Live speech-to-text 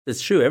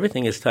It's true.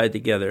 Everything is tied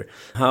together.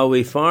 How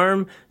we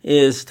farm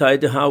is tied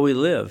to how we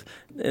live,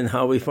 and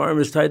how we farm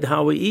is tied to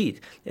how we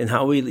eat, and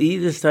how we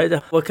eat is tied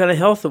to what kind of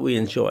health that we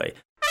enjoy.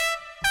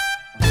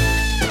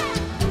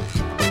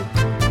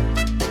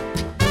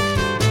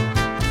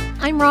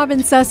 I'm Robin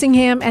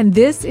Sussingham, and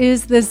this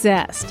is The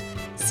Zest.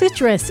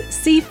 Citrus,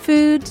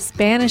 seafood,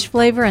 Spanish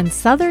flavor, and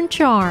Southern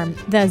charm.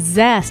 The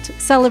Zest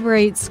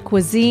celebrates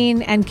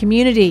cuisine and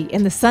community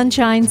in the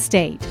Sunshine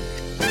State.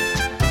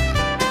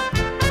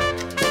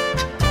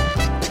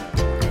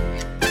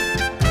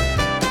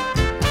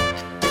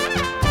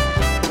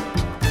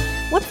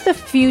 What's the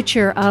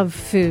future of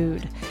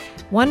food?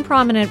 One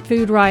prominent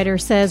food writer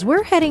says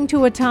we're heading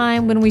to a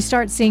time when we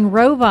start seeing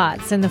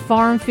robots in the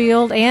farm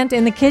field and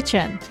in the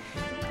kitchen.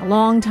 A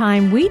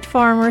longtime wheat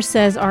farmer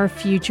says our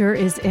future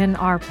is in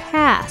our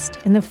past,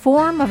 in the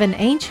form of an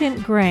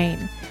ancient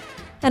grain.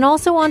 And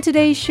also on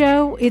today's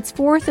show, it's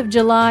 4th of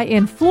July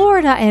in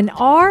Florida, and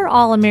our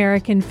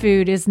all-American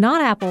food is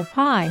not apple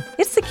pie.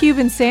 It's the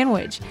Cuban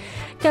sandwich.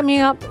 Coming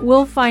up,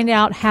 we'll find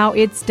out how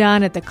it's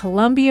done at the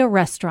Columbia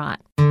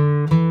restaurant.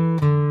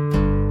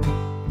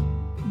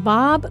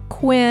 Bob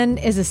Quinn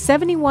is a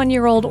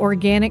 71-year-old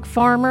organic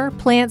farmer,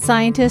 plant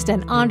scientist,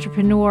 and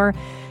entrepreneur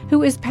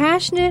who is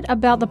passionate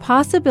about the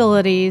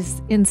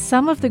possibilities in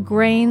some of the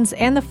grains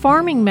and the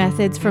farming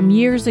methods from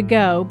years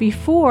ago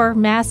before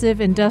massive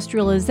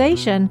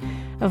industrialization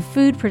of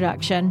food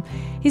production.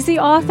 He's the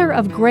author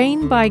of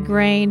Grain by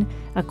Grain,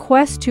 a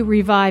quest to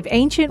revive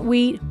ancient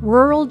wheat,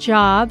 rural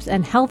jobs,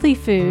 and healthy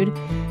food.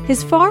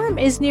 His farm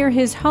is near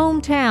his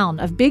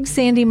hometown of Big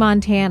Sandy,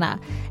 Montana,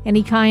 and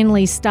he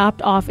kindly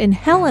stopped off in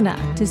Helena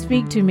to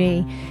speak to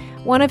me.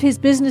 One of his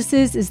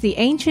businesses is the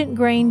ancient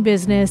grain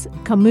business,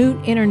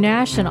 Kamut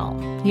International.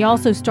 He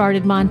also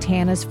started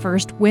Montana's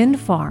first wind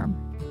farm.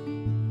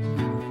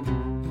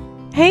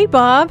 Hey,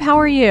 Bob, how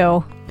are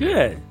you?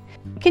 Good.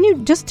 Can you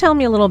just tell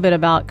me a little bit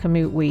about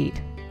Kamut wheat?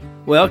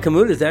 Well,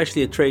 Kamut is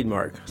actually a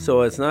trademark,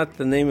 so it's not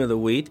the name of the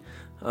wheat.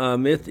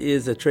 It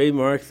is a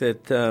trademark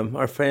that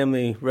our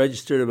family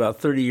registered about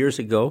 30 years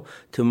ago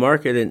to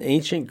market an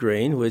ancient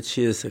grain, which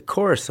is a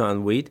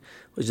Khorasan wheat,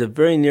 which is a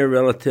very near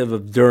relative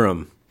of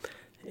durum.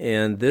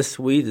 And this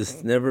wheat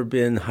has never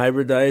been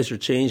hybridized or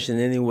changed in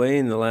any way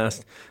in the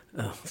last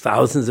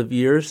thousands of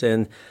years.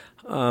 And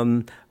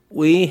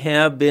we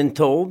have been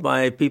told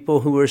by people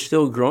who are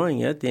still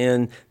growing it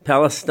in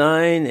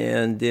Palestine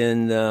and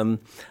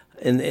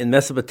in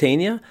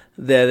Mesopotamia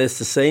that it's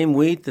the same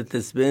wheat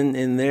that's been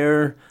in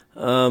their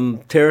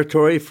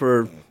territory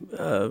for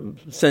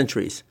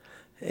centuries.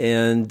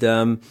 And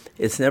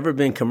it's never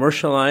been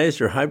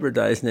commercialized or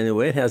hybridized in any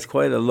way. It has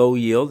quite a low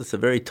yield. It's a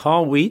very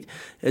tall wheat.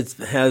 It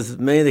has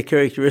many of the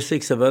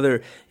characteristics of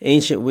other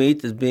ancient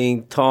wheat as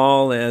being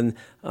tall and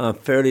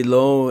fairly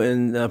low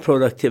in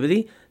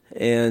productivity.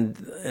 And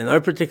our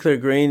particular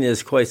grain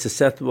is quite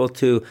susceptible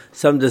to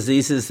some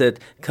diseases that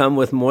come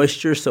with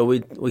moisture, so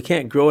we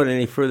can't grow it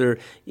any further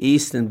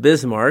east than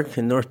Bismarck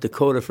in North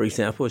Dakota, for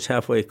example, which is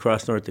halfway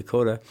across North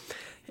Dakota.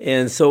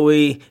 And so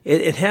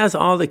it has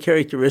all the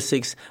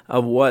characteristics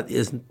of what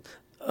is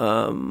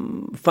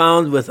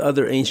found with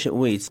other ancient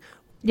wheats.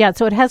 Yeah,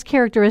 so it has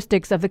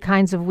characteristics of the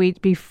kinds of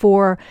wheat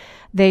before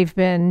they've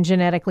been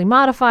genetically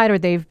modified or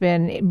they've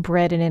been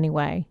bred in any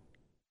way.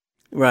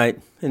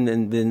 Right,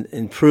 and been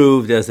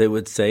improved, as they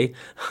would say.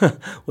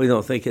 We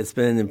don't think it's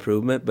been an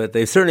improvement, but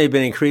they've certainly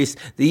been increased.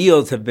 The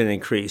yields have been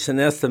increased, and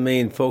that's the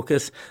main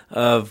focus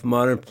of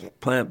modern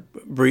plant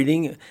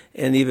breeding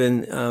and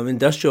even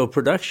industrial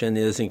production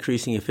is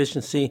increasing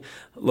efficiency,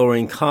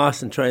 lowering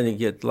costs, and trying to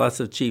get lots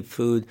of cheap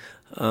food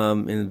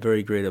in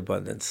very great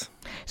abundance.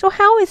 So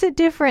how is it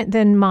different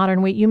than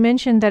modern wheat? You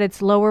mentioned that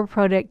it's lower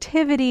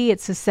productivity,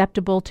 it's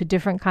susceptible to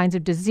different kinds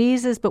of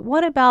diseases, but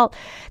what about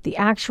the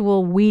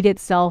actual wheat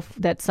itself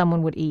that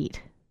someone would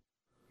eat?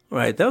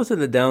 Right, those are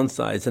the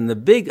downsides, and the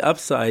big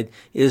upside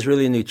is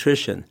really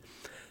nutrition,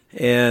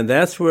 and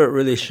that's where it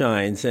really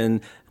shines.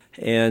 And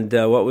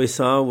what we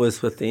saw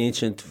was with the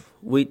ancient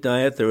wheat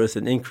diet, there was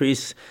an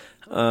increase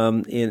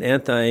in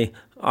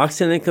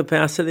antioxidant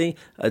capacity,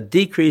 a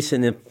decrease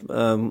in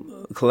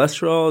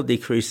cholesterol,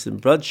 decrease in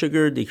blood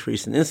sugar,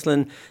 decrease in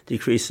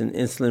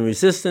insulin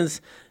resistance,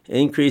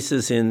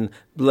 increases in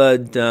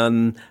blood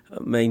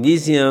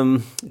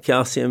magnesium,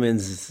 calcium,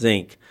 and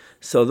zinc.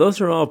 So those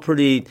are all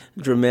pretty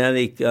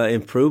dramatic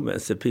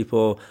improvements that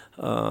people,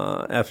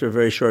 after a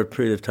very short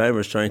period of time,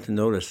 are starting to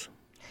notice.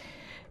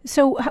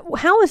 So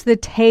how is the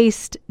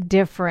taste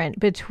different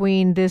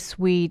between this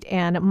wheat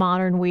and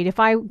modern wheat? If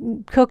I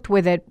cooked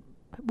with it,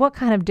 what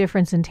kind of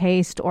difference in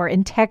taste or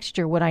in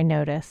texture would I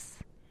notice?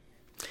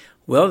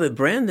 Well, the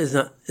brand is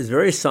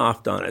very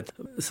soft on it,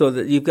 so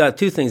that you've got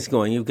two things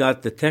going. You've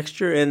got the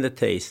texture and the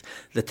taste.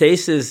 The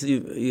taste is,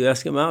 you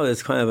ask them out,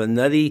 it's kind of a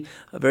nutty,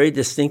 a very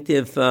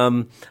distinctive,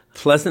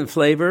 pleasant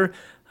flavor.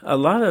 A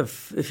lot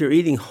of, if you're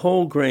eating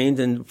whole grains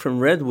and from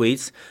red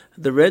wheats,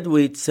 the red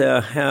wheats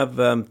have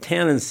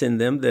tannins in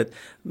them that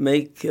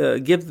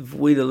give the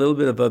wheat a little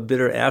bit of a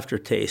bitter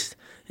aftertaste.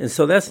 And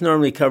so that's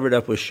normally covered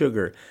up with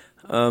sugar.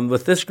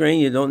 With this grain,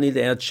 you don't need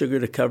to add sugar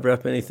to cover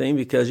up anything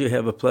because you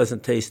have a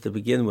pleasant taste to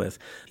begin with.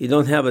 You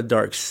don't have a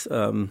dark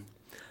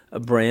a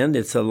brand.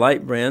 It's a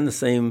light brand, the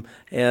same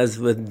as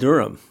with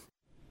durum.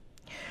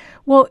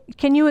 Well,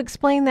 can you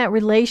explain that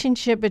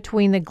relationship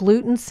between the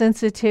gluten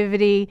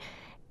sensitivity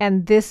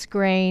and this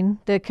grain,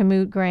 the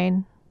kamut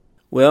grain?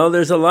 Well,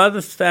 there's a lot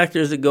of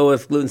factors that go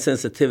with gluten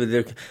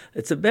sensitivity.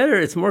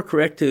 It's more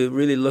correct to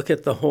really look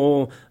at the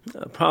whole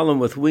problem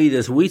with wheat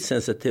as wheat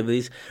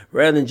sensitivities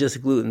rather than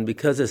just gluten,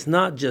 because it's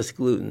not just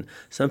gluten.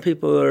 Some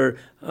people are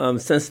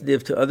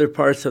sensitive to other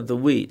parts of the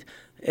wheat.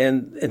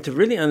 And to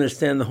really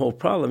understand the whole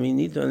problem, you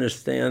need to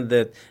understand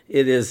that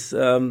it is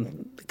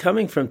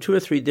coming from two or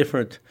three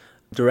different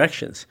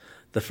directions.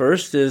 The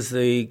first is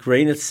the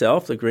grain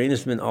itself. The grain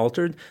has been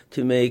altered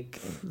to make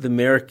the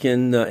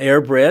American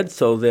air bread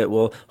so that it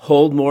will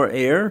hold more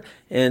air,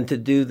 and to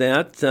do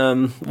that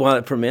while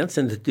it ferments,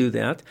 and to do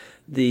that,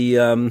 the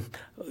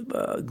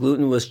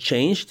gluten was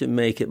changed to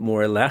make it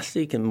more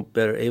elastic and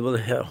better able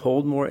to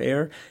hold more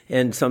air,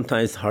 and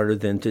sometimes harder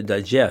then to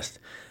digest.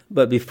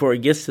 But before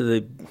it gets to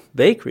the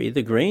bakery,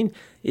 the grain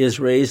is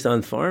raised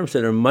on farms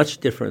that are much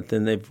different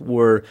than they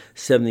were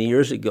 70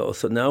 years ago.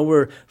 So now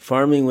we're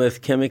farming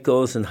with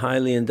chemicals and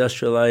highly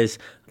industrialized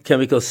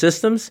chemical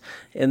systems,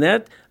 and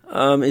that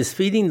is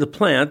feeding the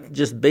plant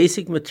just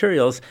basic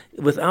materials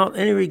without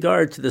any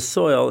regard to the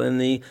soil and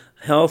the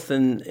health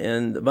and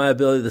the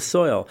viability of the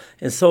soil.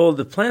 And so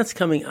the plants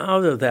coming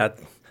out of that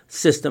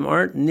system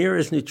aren't near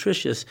as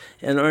nutritious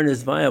and aren't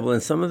as viable.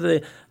 And some of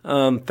the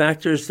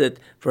factors that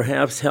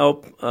perhaps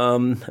help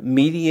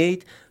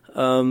mediate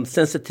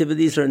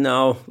sensitivities are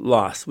now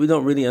lost. We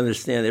don't really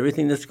understand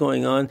everything that's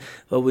going on,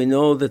 but we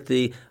know that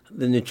the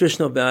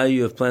nutritional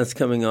value of plants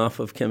coming off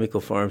of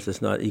chemical farms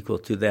is not equal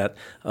to that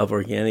of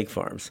organic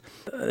farms.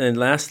 And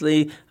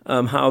lastly,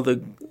 how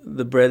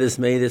the bread is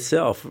made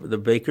itself. The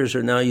bakers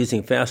are now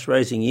using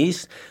fast-rising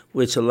yeast,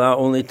 which allow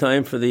only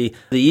time for the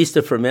yeast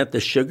to ferment the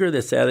sugar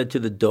that's added to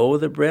the dough of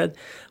the bread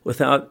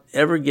without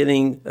ever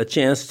getting a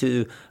chance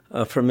to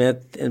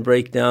ferment and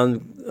break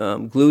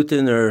down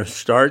gluten or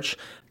starch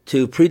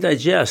to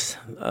predigest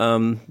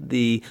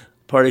the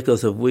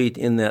particles of wheat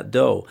in that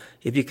dough.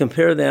 If you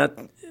compare that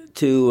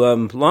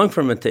to long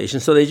fermentation,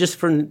 so they just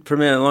ferment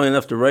it long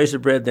enough to rise the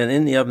bread, then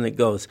in the oven it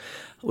goes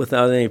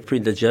without any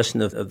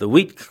predigestion of the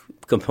wheat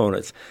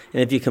components.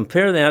 And if you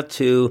compare that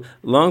to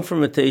long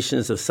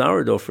fermentations of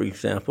sourdough, for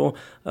example,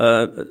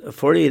 a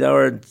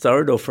 48-hour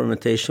sourdough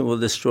fermentation will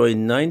destroy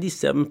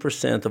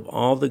 97% of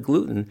all the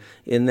gluten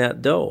in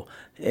that dough.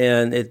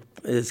 And it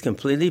is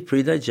completely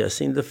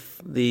predigesting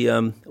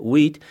the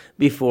wheat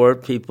before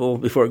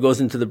it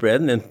goes into the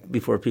bread and then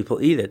before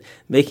people eat it,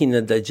 making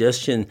the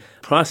digestion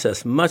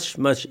process much,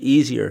 much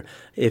easier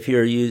if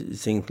you're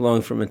using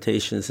long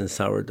fermentations and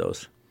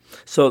sourdoughs.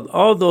 So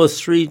all those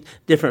three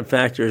different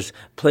factors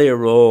play a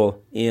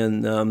role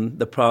in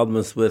the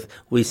problems with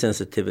wheat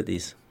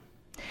sensitivities.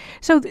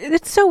 So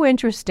it's so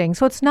interesting.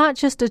 So it's not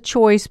just a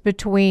choice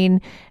between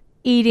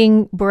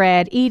eating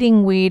bread,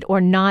 eating wheat,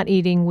 or not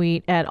eating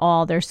wheat at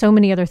all. There's so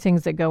many other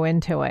things that go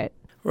into it.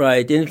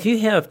 Right. And if you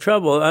have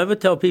trouble, I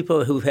would tell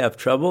people who have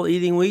trouble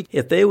eating wheat,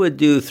 if they would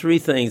do three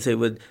things, they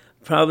would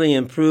probably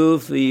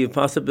improve the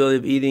possibility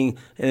of eating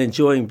and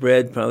enjoying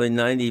bread probably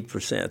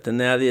 90%. And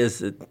that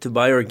is to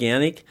buy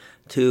organic,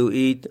 to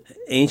eat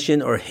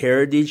ancient or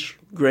heritage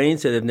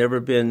grains that have never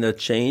been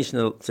changed,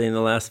 say in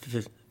the last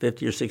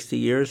 50 or 60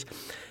 years,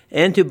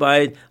 and to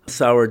buy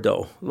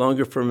sourdough,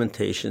 longer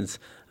fermentations,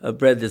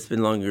 bread that's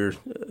been longer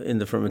in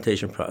the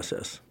fermentation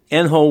process,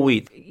 and whole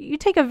wheat. You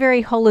take a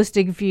very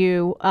holistic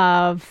view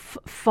of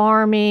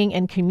farming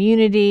and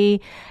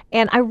community,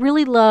 and I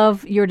really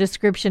love your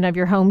description of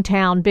your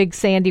hometown, Big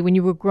Sandy, when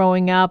you were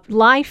growing up.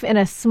 Life in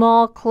a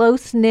small,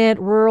 close-knit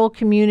rural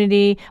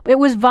community. It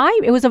was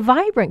a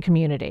vibrant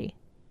community.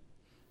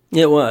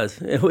 It was.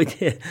 It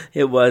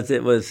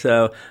was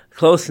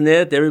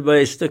close-knit.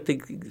 Everybody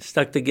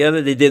stuck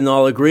together. They didn't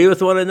all agree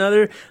with one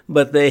another,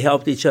 but they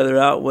helped each other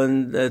out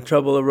when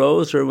trouble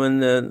arose or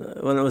when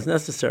it was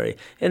necessary.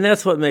 And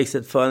that's what makes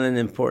it fun and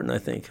important, I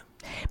think.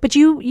 But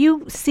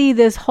you see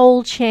this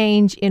whole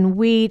change in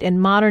wheat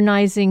and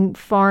modernizing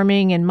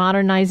farming and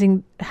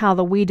modernizing how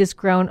the wheat is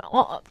grown,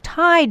 all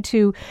tied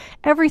to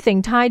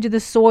everything, tied to the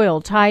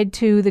soil, tied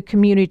to the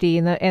community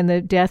and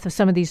the death of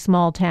some of these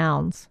small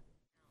towns.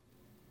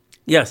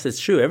 Yes, it's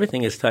true.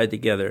 Everything is tied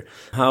together.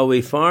 How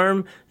we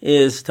farm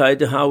is tied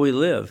to how we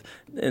live,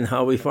 and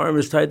how we farm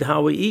is tied to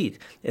how we eat,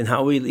 and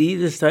how we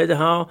eat is tied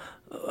to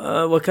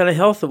what kind of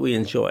health that we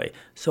enjoy.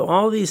 So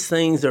all these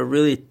things are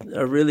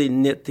really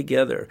knit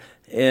together.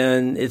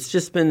 And it's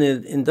just been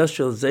the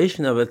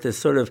industrialization of it that's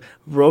sort of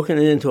broken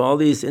it into all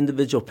these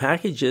individual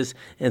packages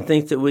and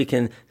think that we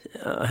can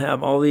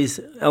have all these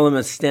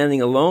elements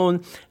standing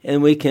alone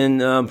and we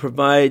can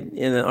provide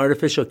in an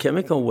artificial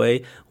chemical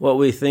way what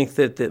we think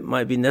that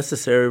might be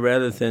necessary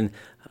rather than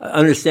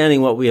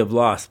understanding what we have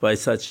lost by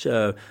such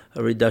a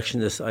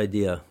reductionist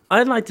idea.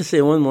 I'd like to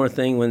say one more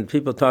thing when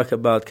people talk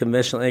about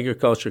conventional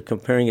agriculture,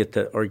 comparing it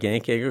to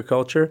organic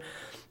agriculture.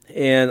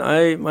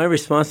 And my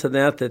response to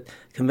that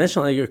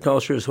conventional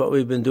agriculture is what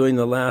we've been doing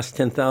the last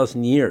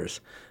 10,000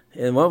 years.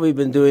 And what we've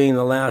been doing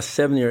the last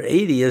 70 or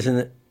 80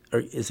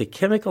 is a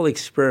chemical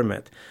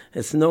experiment.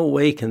 It's no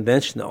way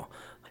conventional.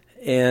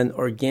 And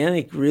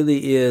organic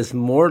really is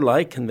more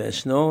like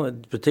conventional,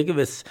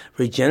 particularly if it's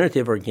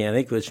regenerative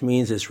organic, which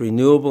means it's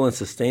renewable and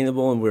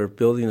sustainable, and we're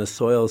building the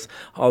soils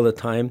all the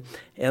time.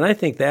 And I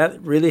think that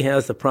really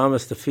has the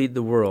promise to feed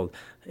the world.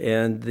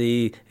 And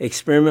the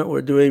experiment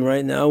we're doing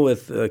right now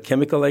with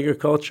chemical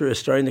agriculture is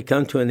starting to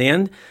come to an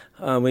end.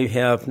 We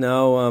have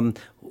now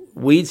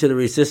weeds that are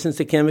resistant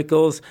to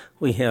chemicals.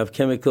 We have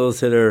chemicals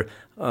that are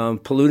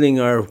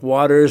polluting our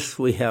waters.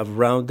 We have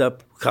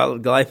Roundup,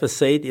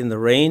 glyphosate in the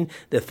rain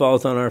that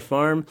falls on our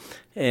farm,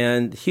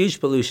 and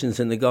huge pollutions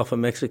in the Gulf of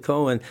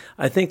Mexico. And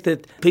I think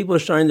that people are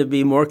starting to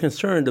be more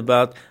concerned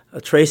about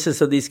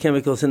traces of these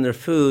chemicals in their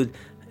food.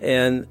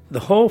 And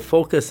the whole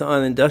focus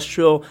on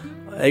industrial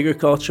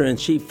agriculture and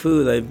cheap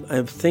food,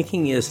 I'm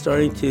thinking, is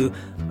starting to,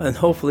 and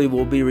hopefully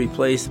will be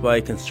replaced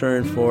by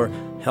concern for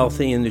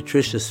healthy and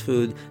nutritious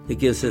food that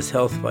gives us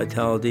health,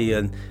 vitality,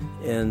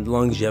 and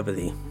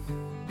longevity.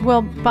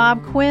 Well,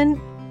 Bob Quinn,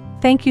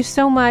 thank you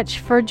so much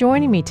for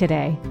joining me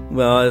today.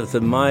 Well, it's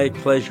my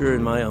pleasure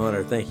and my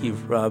honor. Thank you,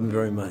 Robin,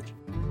 very much.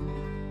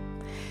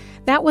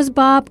 That was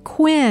Bob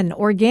Quinn,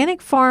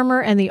 organic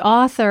farmer and the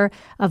author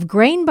of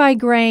Grain by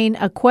Grain,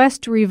 A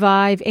Quest to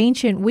Revive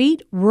Ancient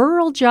Wheat,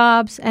 Rural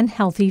Jobs, and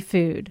Healthy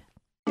Food.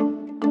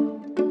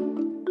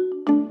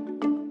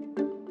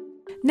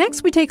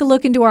 Next, we take a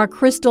look into our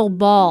crystal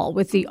ball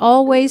with the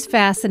always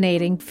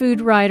fascinating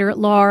food writer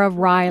Laura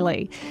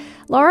Riley.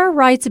 Laura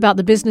writes about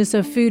the business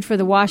of food for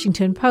the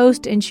Washington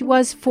Post, and she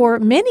was for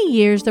many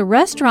years the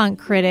restaurant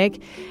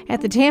critic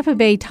at the Tampa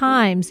Bay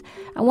Times.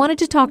 I wanted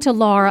to talk to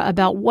Laura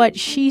about what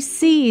she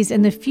sees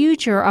in the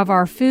future of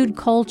our food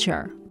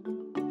culture.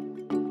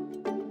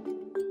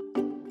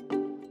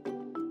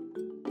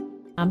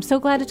 I'm so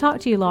glad to talk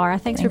to you, Laura.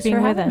 Thanks for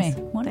being with us. Me.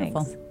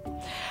 Wonderful. Thanks.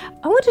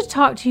 I wanted to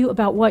talk to you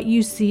about what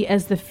you see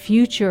as the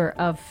future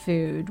of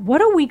food.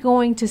 What are we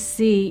going to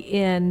see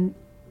in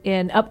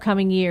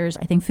upcoming years?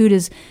 I think food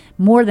is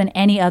more than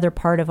any other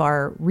part of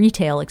our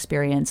retail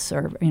experience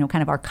or,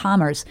 kind of our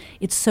commerce.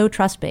 It's so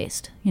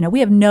trust-based. We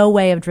have no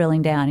way of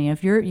drilling down.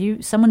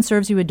 If someone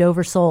serves you a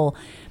Dover sole,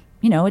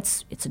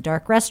 it's a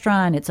dark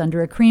restaurant, it's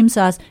under a cream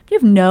sauce. You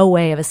have no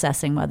way of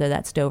assessing whether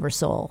that's Dover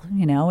sole.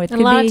 It a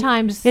lot of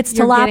times it's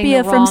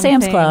tilapia from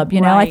Sam's Club.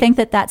 Right. I think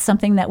that's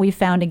something that we've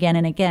found again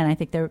and again. I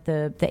think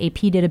the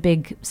AP did a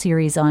big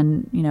series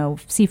on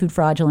seafood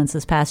fraudulence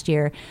this past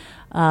year.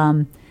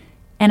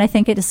 And I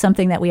think it is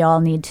something that we all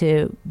need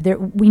to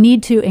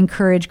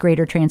encourage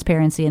greater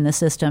transparency in the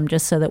system,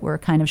 just so that we're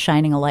kind of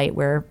shining a light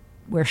where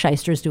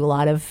shysters do a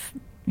lot of.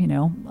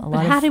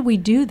 But how did we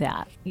do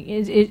that?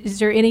 Is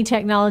there any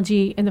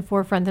technology in the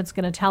forefront that's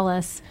going to tell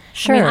us?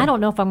 Sure. I don't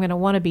know if I'm going to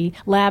want to be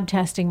lab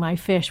testing my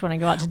fish when I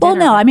go out to dinner.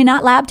 Well, no,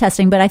 not lab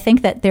testing, but I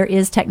think that there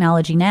is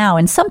technology now,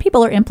 and some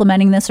people are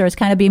implementing this, or it's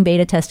kind of being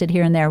beta tested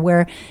here and there,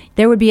 where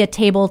there would be a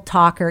table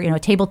talk or a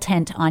table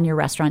tent on your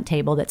restaurant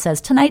table that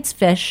says tonight's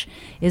fish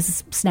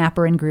is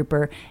snapper and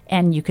grouper,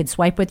 and you could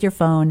swipe with your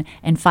phone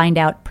and find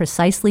out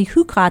precisely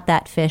who caught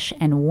that fish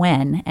and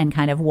when, and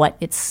kind of what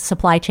its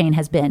supply chain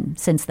has been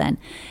since then.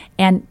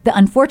 And the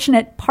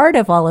unfortunate part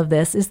of all of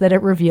this is that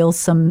it reveals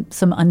some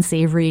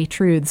unsavory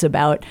truths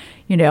about,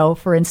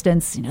 for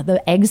instance,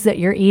 the eggs that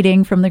you're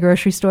eating from the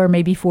grocery store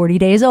may be 40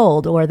 days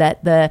old, or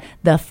that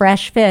the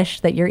fresh fish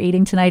that you're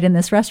eating tonight in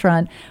this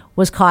restaurant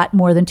was caught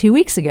more than 2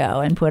 weeks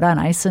ago and put on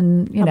ice.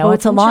 And,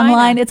 it's a long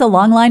line. It's a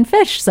long line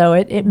fish. So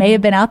it may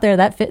have been out there.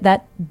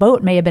 That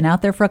boat may have been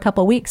out there for a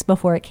couple of weeks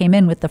before it came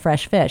in with the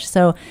fresh fish.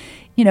 So,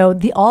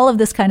 all of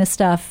this kind of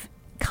stuff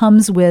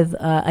comes with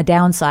a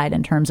downside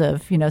in terms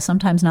of,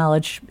 sometimes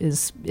knowledge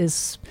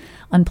is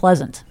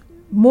unpleasant.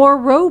 More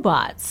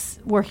robots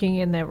working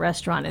in the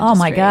restaurant industry. Oh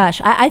my gosh.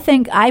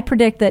 I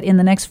predict that in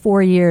the next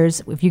 4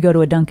 years, if you go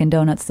to a Dunkin'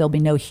 Donuts, there'll be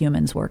no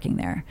humans working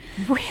there.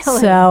 Really?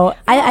 So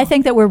I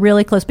think that we're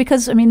really close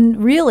because,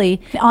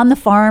 really, on the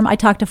farm, I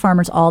talk to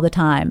farmers all the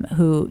time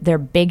who their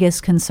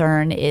biggest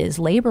concern is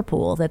labor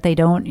pool, that they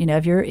don't,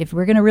 if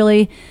we're going to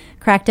really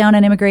crack down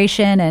on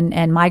immigration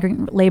and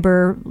migrant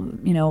labor,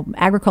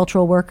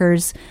 agricultural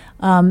workers,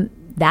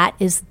 that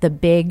is the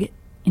big,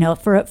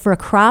 for a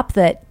crop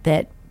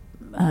that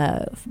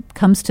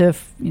comes to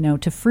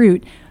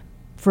fruit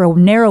for a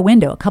narrow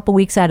window, a couple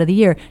weeks out of the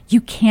year,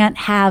 you can't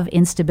have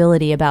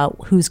instability about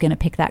who's going to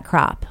pick that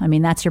crop.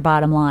 That's your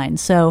bottom line.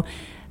 So,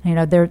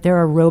 there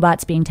are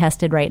robots being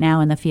tested right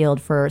now in the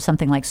field for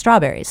something like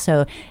strawberries.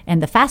 So,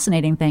 and the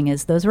fascinating thing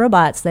is those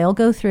robots, they'll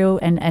go through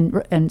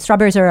and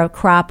strawberries are a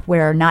crop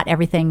where not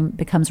everything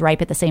becomes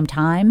ripe at the same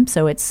time.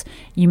 So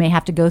you may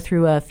have to go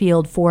through a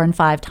field 4 and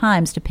 5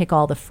 times to pick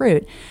all the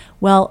fruit.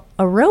 Well,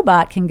 a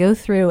robot can go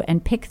through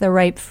and pick the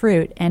ripe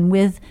fruit, and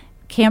with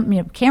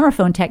camera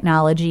phone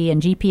technology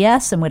and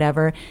GPS and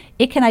whatever,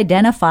 it can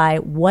identify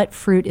what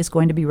fruit is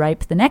going to be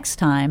ripe the next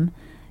time,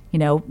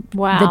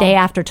 the day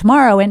after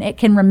tomorrow, and it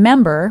can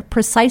remember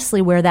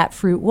precisely where that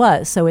fruit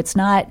was. So it's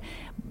not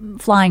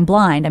flying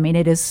blind. I mean,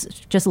 it is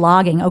just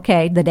logging,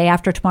 okay, the day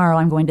after tomorrow,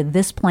 I'm going to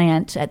this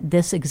plant at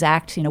this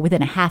exact,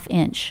 within a half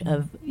inch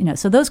of,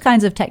 so those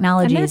kinds of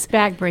technologies. And that's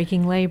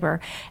backbreaking labor.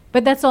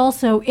 But that's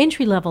also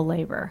entry-level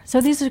labor.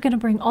 So these are going to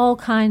bring all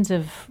kinds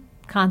of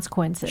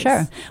consequences.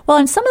 Sure. Well,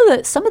 and some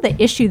of the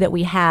issue that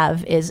we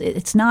have is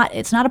it's not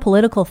a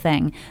political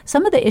thing.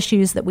 Some of the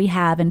issues that we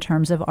have in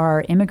terms of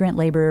our immigrant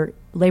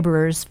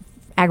laborers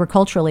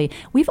agriculturally,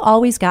 we've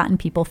always gotten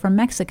people from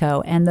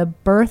Mexico, and the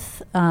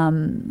birth,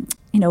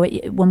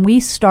 when we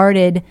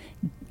started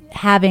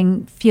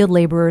having field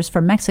laborers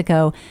from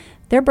Mexico,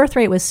 their birth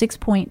rate was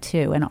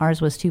 6.2 and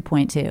ours was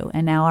 2.2,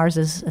 and now ours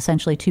is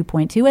essentially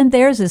 2.2 and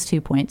theirs is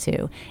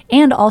 2.2.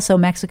 And also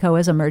Mexico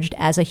has emerged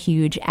as a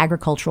huge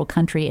agricultural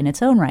country in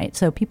its own right.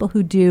 So people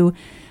who do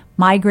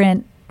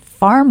migrant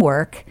farm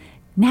work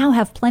now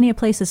have plenty of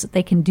places that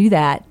they can do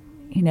that,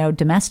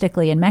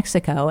 domestically in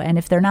Mexico. And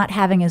if they're not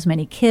having as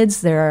many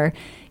kids, there are,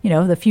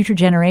 the future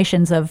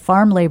generations of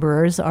farm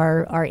laborers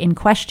are in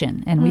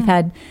question. And we've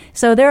had,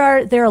 so there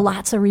are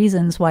lots of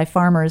reasons why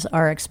farmers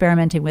are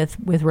experimenting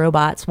with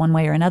robots one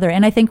way or another.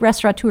 And I think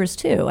restaurateurs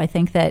too. I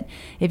think that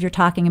if you're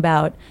talking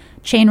about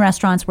chain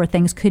restaurants where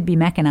things could be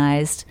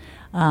mechanized,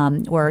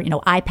 or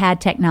iPad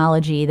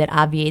technology that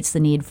obviates the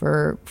need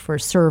for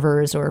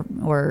servers or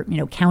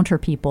counter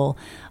people.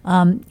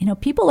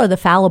 People are the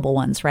fallible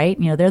ones, right?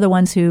 They're the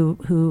ones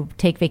who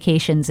take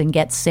vacations and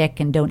get sick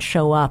and don't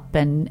show up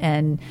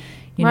and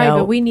right,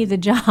 but we need the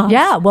job.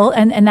 Yeah, well,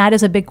 and that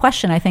is a big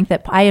question. I think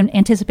that I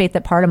anticipate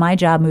that part of my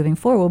job moving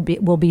forward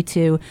will be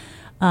to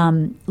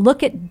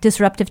look at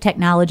disruptive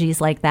technologies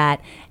like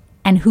that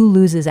and who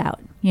loses out.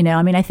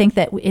 I think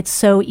that it's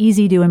so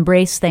easy to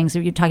embrace things.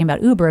 You're talking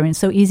about Uber. It's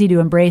so easy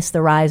to embrace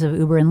the rise of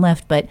Uber and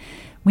Lyft, but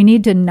we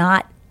need to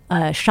not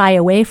shy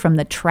away from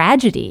the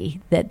tragedy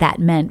that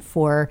meant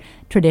for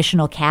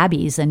traditional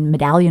cabbies and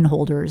medallion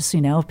holders,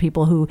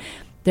 people who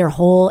their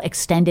whole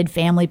extended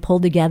family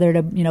pulled together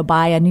to,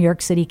 buy a New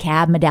York City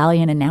cab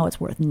medallion, and now it's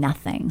worth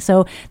nothing.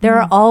 So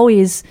there are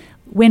always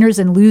winners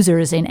and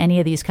losers in any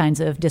of these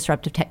kinds of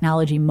disruptive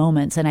technology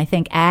moments. And I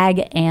think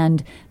ag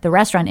and the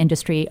restaurant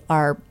industry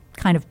are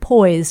kind of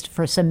poised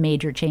for some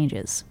major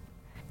changes.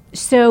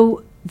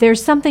 So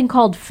there's something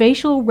called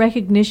facial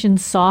recognition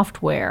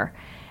software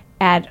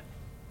at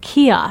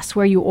kiosks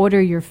where you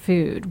order your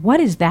food. What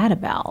is that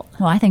about?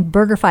 Well, I think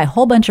BurgerFi, a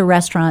whole bunch of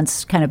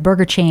restaurants, kind of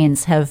burger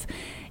chains, have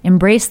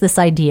embraced this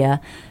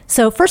idea.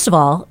 So first of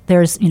all,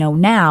 there's,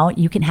 now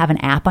you can have an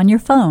app on your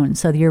phone.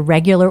 So your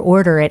regular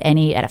order at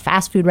a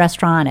fast food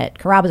restaurant, at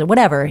Carrabba's or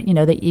whatever,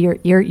 that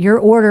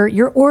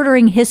your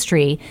ordering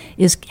history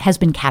has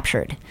been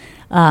captured,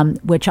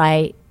 which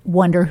I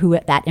wonder who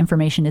that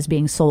information is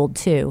being sold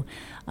to.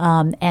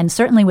 And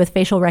certainly with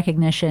facial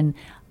recognition,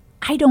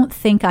 I don't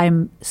think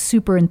I'm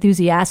super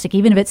enthusiastic,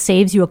 even if it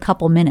saves you a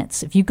couple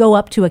minutes. If you go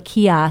up to a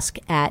kiosk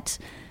at,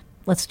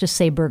 let's just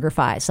say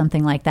BurgerFi,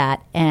 something like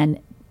that, and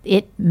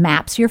it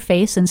maps your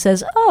face and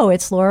says, oh,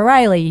 it's Laura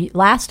Riley.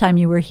 Last time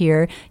you were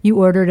here, you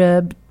ordered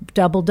a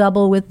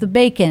double with the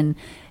bacon.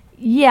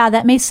 Yeah,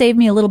 that may save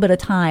me a little bit of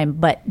time,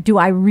 but do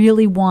I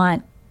really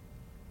want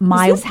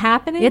my... Is this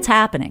happening? It's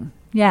happening,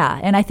 yeah.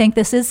 And I think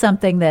this is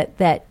something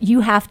that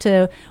you have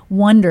to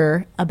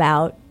wonder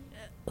about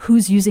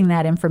who's using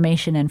that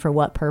information and for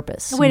what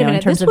purpose. Wait a minute,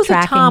 in terms this was of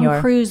tracking a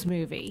Tom Cruise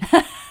movie,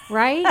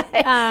 right?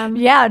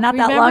 Yeah, not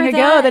that long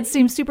ago. That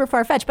seems super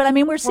far-fetched. But I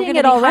mean, we're seeing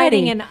it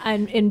already.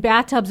 Hiding in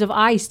bathtubs of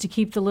ice to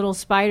keep the little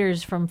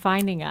spiders from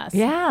finding us.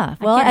 Yeah,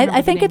 well,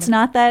 I think it's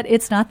not that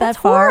That's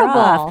far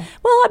horrible. off.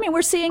 Well, I mean,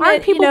 we're seeing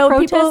Aren't it. people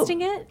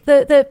protesting it?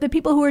 The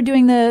people who are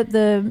doing the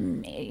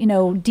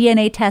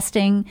DNA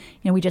testing.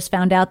 We just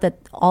found out that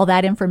all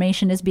that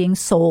information is being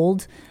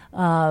sold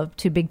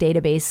to big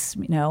database,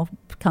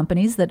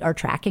 companies that are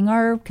tracking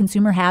our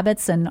consumer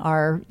habits and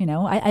are,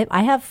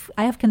 I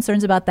have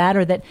concerns about that,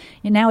 or that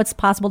now it's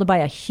possible to buy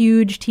a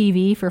huge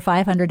TV for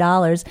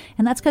 $500,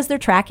 and that's because they're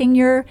tracking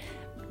your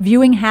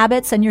viewing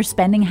habits and your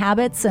spending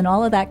habits and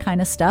all of that kind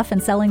of stuff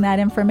and selling that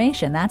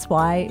information. That's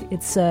why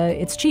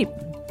it's cheap.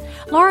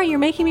 Laura, you're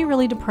making me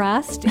really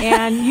depressed,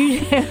 and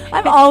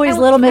I'm always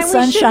Little Miss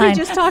Sunshine. We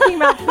should be just talking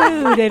about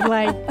food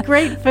and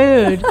great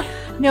food.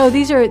 No,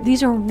 these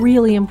are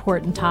really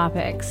important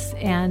topics,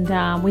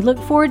 and we look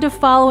forward to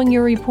following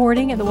your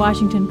reporting at the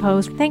Washington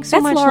Post. Thanks so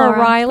much, Laura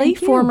Riley,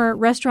 former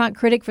restaurant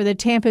critic for the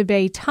Tampa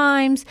Bay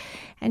Times,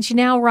 and she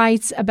now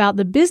writes about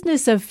the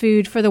business of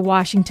food for the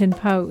Washington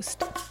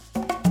Post.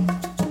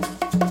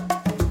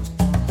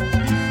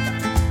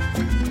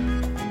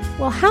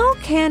 Well, how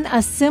can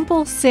a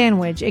simple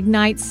sandwich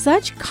ignite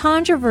such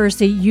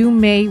controversy, you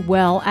may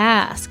well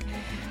ask?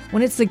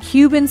 When it's the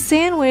Cuban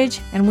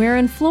sandwich and we're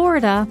in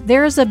Florida,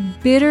 there's a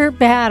bitter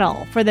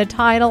battle for the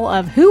title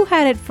of who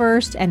had it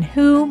first and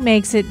who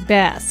makes it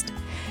best.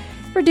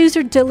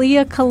 Producer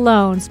Talia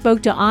Colon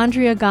spoke to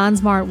Andrea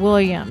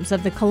Gonsmart-Williams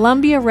of the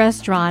Columbia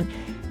restaurant,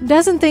 who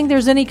doesn't think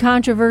there's any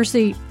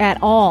controversy at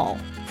all.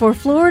 For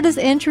Florida's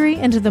entry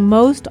into the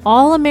most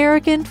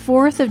all-American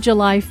 4th of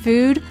July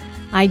food,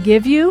 I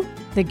give you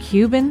the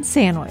Cuban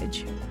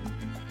sandwich.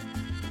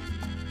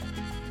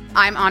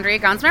 I'm Andrea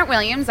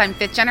Gunsmart-Williams. I'm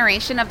fifth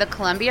generation of the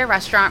Columbia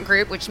Restaurant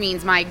Group, which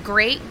means my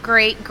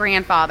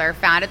great-great-grandfather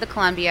founded the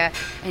Columbia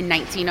in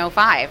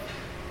 1905.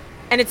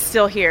 And it's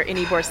still here in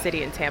Ybor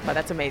City in Tampa.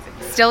 That's amazing.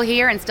 Still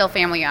here and still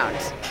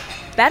family-owned.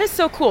 That is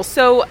so cool.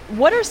 So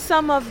what are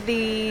some of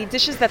the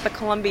dishes that the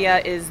Columbia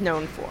is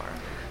known for?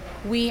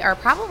 We are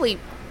probably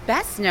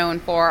best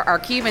known for our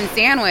Cuban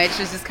sandwich,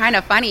 which is kind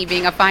of funny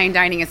being a fine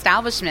dining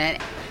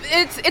establishment.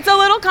 It's a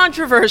little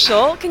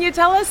controversial. Can you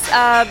tell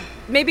us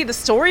maybe the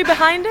story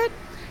behind it?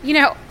 You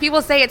know,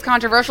 people say it's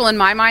controversial. In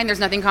my mind, there's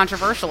nothing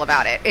controversial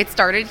about it. It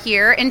started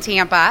here in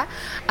Tampa.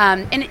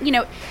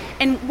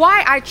 And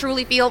why I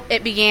truly feel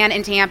it began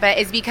in Tampa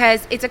is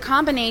because it's a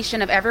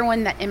combination of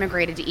everyone that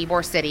immigrated to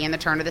Ybor City in the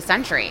turn of the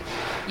century.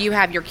 You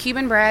have your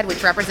Cuban bread,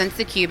 which represents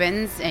the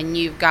Cubans, and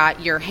you've got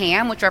your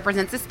ham, which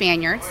represents the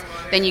Spaniards.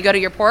 Then you go to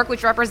your pork,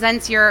 which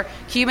represents your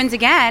Cubans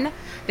again.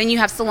 Then you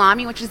have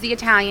salami, which is the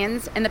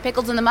Italians, and the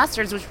pickles and the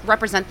mustards, which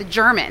represent the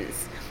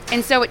Germans.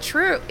 And so it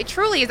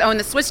truly is, and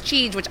the Swiss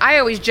cheese, which I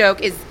always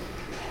joke is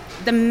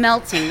the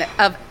melting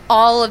of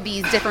all of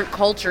these different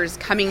cultures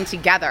coming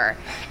together.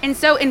 And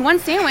so in one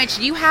sandwich,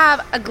 you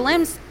have a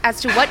glimpse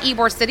as to what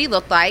Ybor City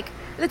looked like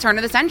at the turn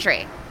of the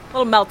century. A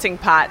little melting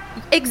pot.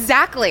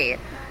 Exactly.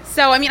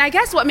 So, I mean, I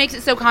guess what makes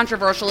it so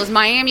controversial is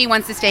Miami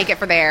wants to stake it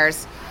for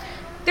theirs.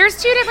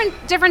 There's two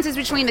different differences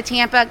between the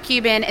Tampa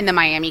Cuban and the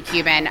Miami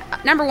Cuban.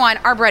 Number one,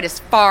 our bread is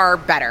far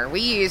better.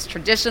 We use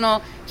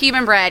traditional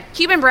Cuban bread.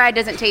 Cuban bread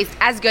doesn't taste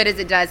as good as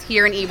it does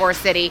here in Ybor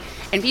City,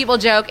 and people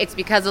joke it's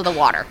because of the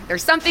water.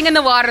 There's something in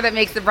the water that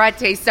makes the bread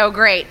taste so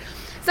great.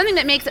 Something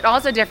that makes it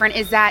also different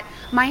is that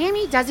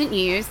Miami doesn't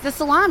use the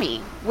salami,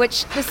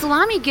 which the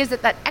salami gives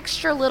it that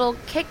extra little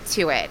kick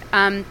to it.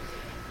 And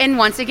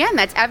once again,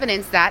 that's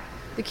evidence that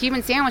the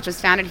Cuban sandwich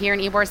was founded here in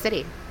Ybor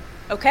City.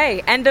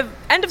 Okay, end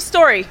of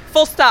story.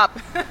 Full stop.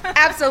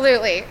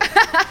 Absolutely.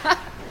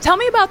 Tell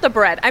me about the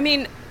bread. I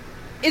mean,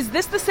 is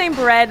this the same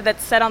bread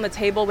that's set on the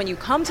table when you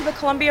come to the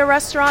Columbia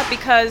restaurant?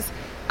 Because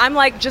I'm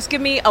like, just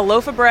give me a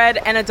loaf of bread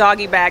and a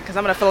doggy bag because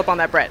I'm going to fill up on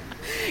that bread.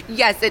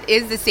 Yes, it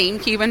is the same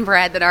Cuban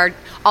bread that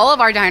all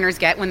of our diners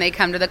get when they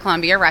come to the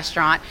Columbia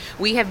restaurant.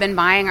 We have been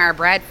buying our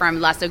bread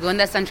from La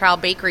Segunda Central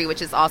Bakery,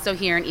 which is also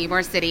here in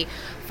Ybor City,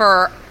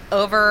 for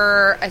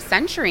over a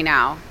century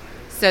now.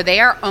 So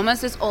they are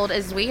almost as old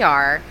as we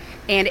are,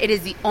 and it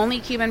is the only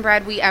Cuban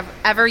bread we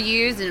ever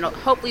used, and it'll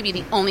hopefully be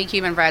the only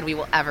Cuban bread we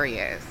will ever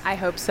use. I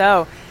hope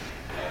so.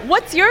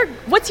 What's your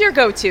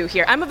go-to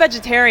here? I'm a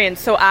vegetarian,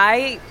 so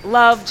I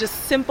love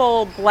just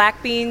simple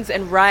black beans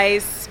and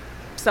rice,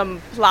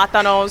 some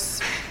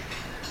plátanos,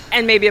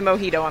 and maybe a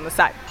mojito on the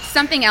side.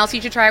 Something else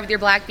you should try with your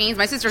black beans.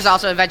 My sister's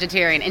also a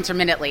vegetarian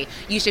intermittently.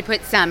 You should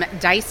put some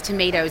diced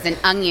tomatoes and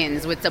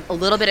onions with a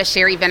little bit of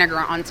sherry vinegar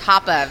on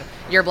top of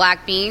your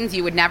black beans.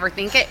 You would never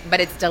think it, but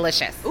it's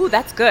delicious. Ooh,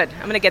 that's good.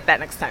 I'm going to get that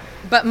next time.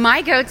 But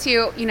my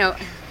go-to,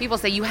 people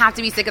say you have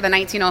to be sick of the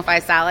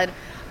 1905 salad.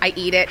 I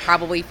eat it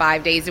probably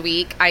 5 days a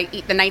week. I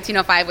eat the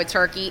 1905 with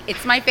turkey.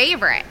 It's my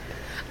favorite.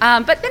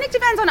 But then it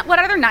depends on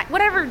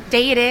whatever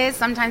day it is.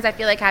 Sometimes I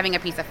feel like having a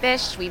piece of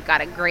fish. We've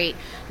got a great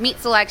meat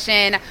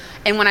selection.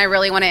 And when I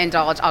really want to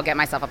indulge, I'll get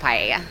myself a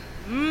paella.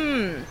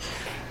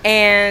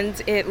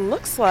 And it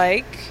looks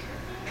like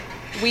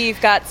we've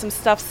got some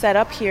stuff set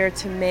up here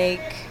to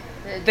make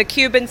the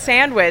Cuban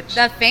sandwich.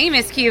 The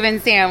famous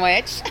Cuban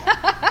sandwich.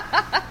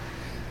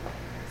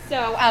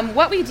 So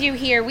what we do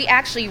here, we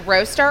actually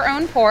roast our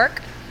own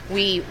pork.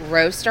 We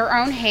roast our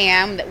own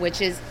ham, which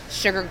is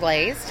sugar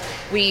glazed.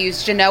 We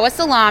use Genoa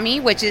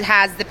salami, which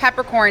has the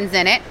peppercorns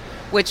in it,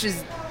 which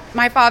is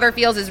my father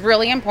feels is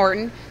really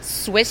important.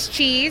 Swiss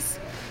cheese,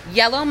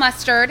 yellow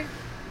mustard,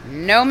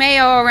 no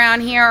mayo around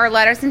here, or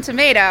lettuce and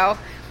tomato,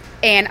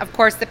 and of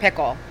course the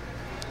pickle.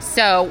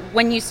 So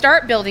when you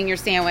start building your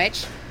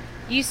sandwich,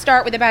 you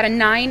start with about a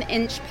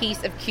 9-inch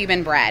piece of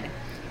Cuban bread,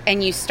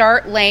 and you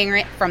start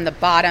layering it from the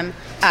bottom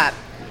up.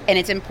 And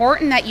it's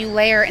important that you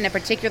layer in a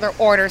particular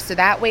order so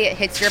that way it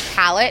hits your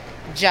palate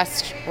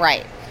just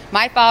right.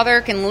 My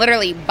father can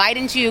literally bite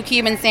into a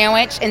Cuban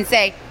sandwich and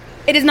say,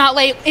 it's not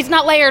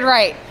layered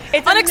right.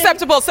 It's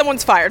unacceptable.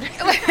 Someone's fired.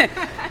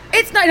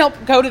 It's not. He'll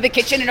go to the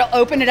kitchen and he'll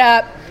open it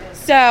up.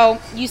 So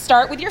you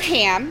start with your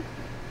ham.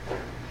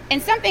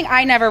 And something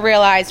I never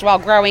realized while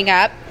growing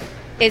up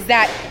is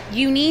that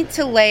you need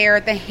to layer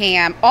the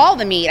ham, all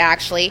the meat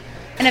actually,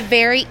 in a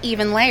very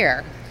even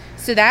layer.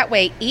 So that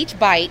way each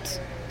bite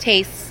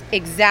tastes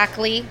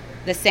exactly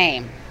the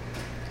same.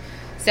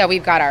 So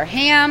we've got our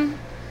ham,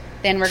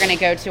 then we're going to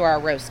go to our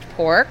roast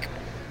pork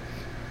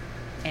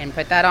and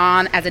put that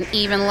on as an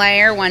even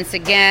layer once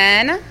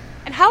again.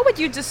 And how would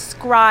you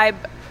describe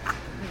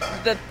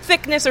the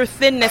thickness or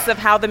thinness of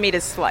how the meat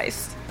is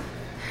sliced?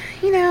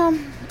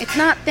 It's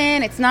not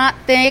thin, it's not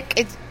thick,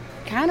 it's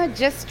kind of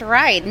just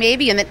right.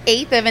 Maybe an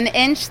 1/8 of an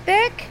inch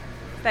thick.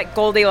 That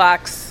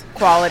Goldilocks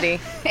quality.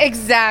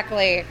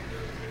 Exactly.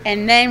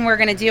 And then we're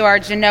going to do our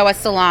Genoa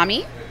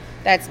salami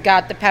that's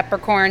got the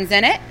peppercorns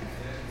in it.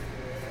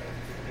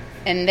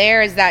 And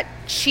there is that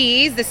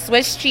cheese, the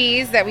Swiss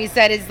cheese that we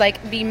said is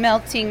like the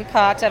melting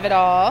pot of it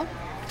all.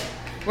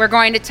 We're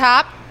going to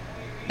top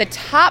the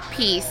top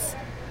piece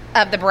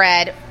of the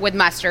bread with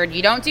mustard.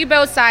 You don't do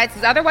both sides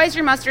because otherwise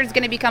your mustard is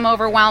going to become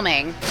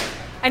overwhelming.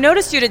 I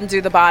noticed you didn't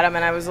do the bottom,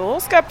 and I was a little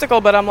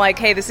skeptical, but I'm like,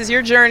 hey, this is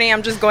your journey.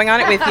 I'm just going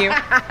on it with you.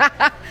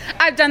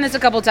 I've done this a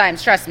couple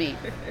times, trust me.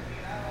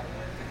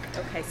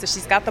 Okay, so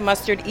she's got the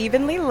mustard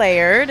evenly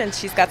layered, and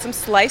she's got some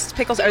sliced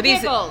pickles. Are these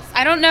pickles?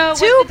 I don't know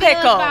two what the deal is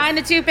pickles behind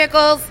the 2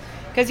 pickles.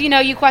 Because,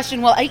 you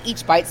question, well,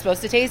 each bite's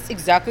supposed to taste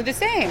exactly the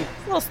same.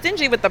 a little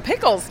stingy with the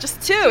pickles?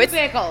 Just 2. Two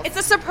pickles. It's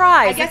a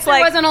surprise. I guess it's there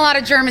like, wasn't a lot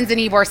of Germans in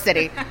Ybor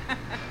City.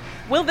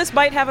 will this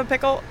bite have a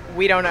pickle?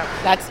 We don't know.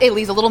 It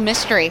leaves a little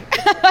mystery.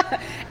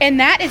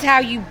 And that is how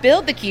you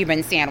build the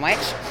Cuban sandwich,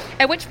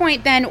 at which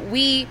point then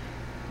we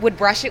would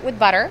brush it with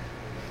butter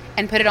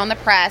and put it on the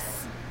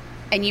press,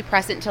 and you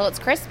press it until it's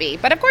crispy.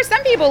 But, of course,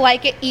 some people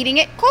like it eating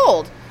it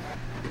cold.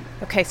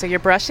 Okay, so you're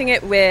brushing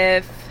it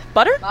with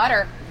butter?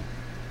 Butter.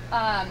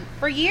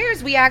 For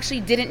years, we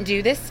actually didn't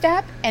do this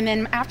step, and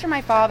then after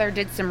my father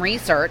did some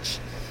research,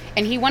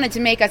 and he wanted to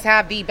make us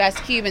have the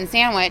best Cuban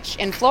sandwich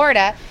in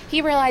Florida,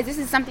 he realized this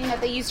is something that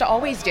they used to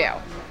always do.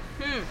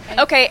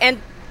 Okay, and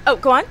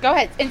go on. Go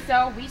ahead. And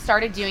so we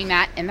started doing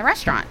that in the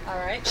restaurant. All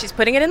right, she's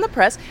putting it in the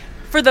press.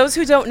 For those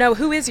who don't know,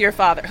 who is your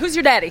father? Who's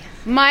your daddy?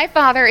 My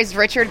father is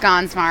Richard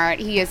Gonsmart.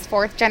 He is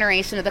 4th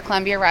generation of the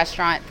Columbia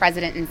Restaurant,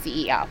 president and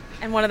CEO.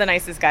 And one of the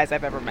nicest guys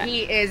I've ever met.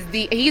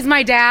 He's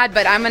my dad,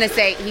 but I'm going to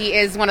say he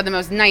is one of the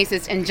most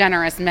nicest and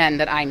generous men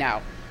that I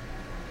know.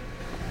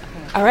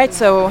 All right,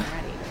 so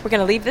we're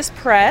going to leave this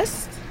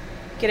pressed,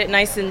 get it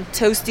nice and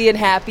toasty and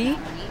happy.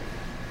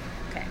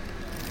 Okay.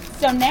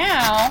 So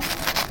now,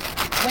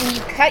 when you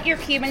cut your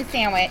Cuban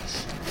sandwich,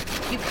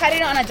 you cut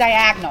it on a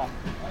diagonal.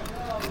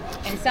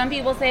 And some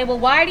people say, well,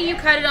 why do you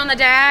cut it on the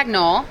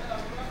diagonal?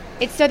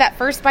 It's so that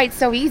first bite's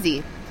so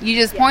easy. You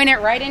just point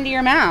it right into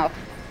your mouth.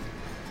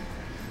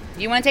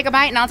 You want to take a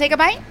bite and I'll take a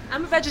bite?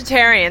 I'm a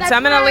vegetarian, so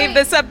I'm going right. to leave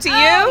this up to you.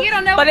 Oh, you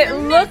don't know but what it you're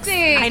looks.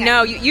 missing. I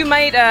know you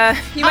might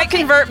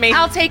convert me.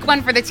 I'll take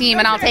one for the team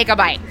and I'll take a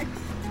bite.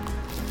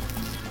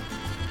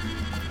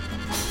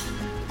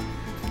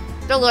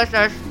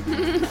 Delicious.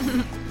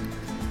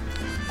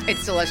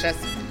 It's delicious.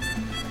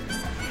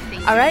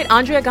 All right,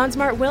 Andrea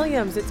Gonsmart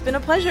Williams, it's been a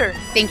pleasure.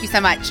 Thank you so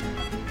much.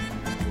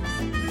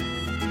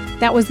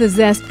 That was the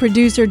Zest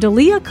producer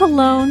Delia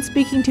Colon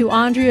speaking to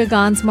Andrea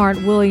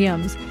Gonsmart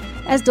Williams.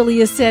 As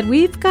Delia said,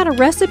 we've got a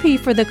recipe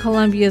for the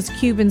Columbia's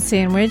Cuban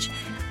sandwich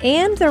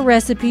and the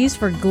recipes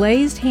for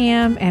glazed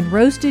ham and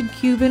roasted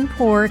Cuban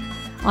pork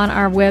on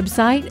our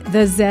website,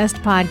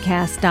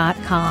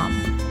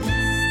 thezestpodcast.com.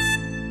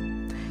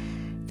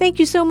 Thank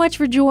you so much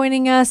for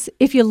joining us.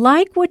 If you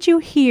like what you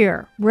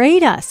hear,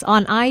 rate us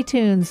on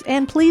iTunes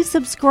and please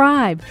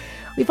subscribe.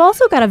 We've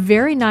also got a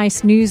very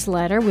nice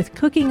newsletter with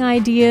cooking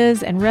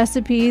ideas and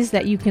recipes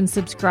that you can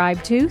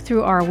subscribe to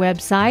through our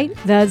website,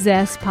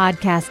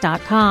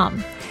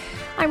 thezestpodcast.com.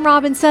 I'm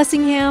Robin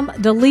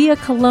Sussingham. Delia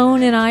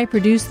Colon and I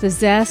produce The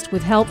Zest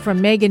with help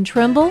from Megan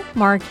Trimble,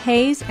 Mark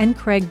Hayes, and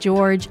Craig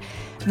George.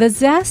 The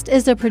Zest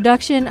is a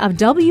production of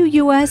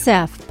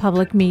WUSF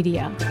Public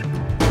Media.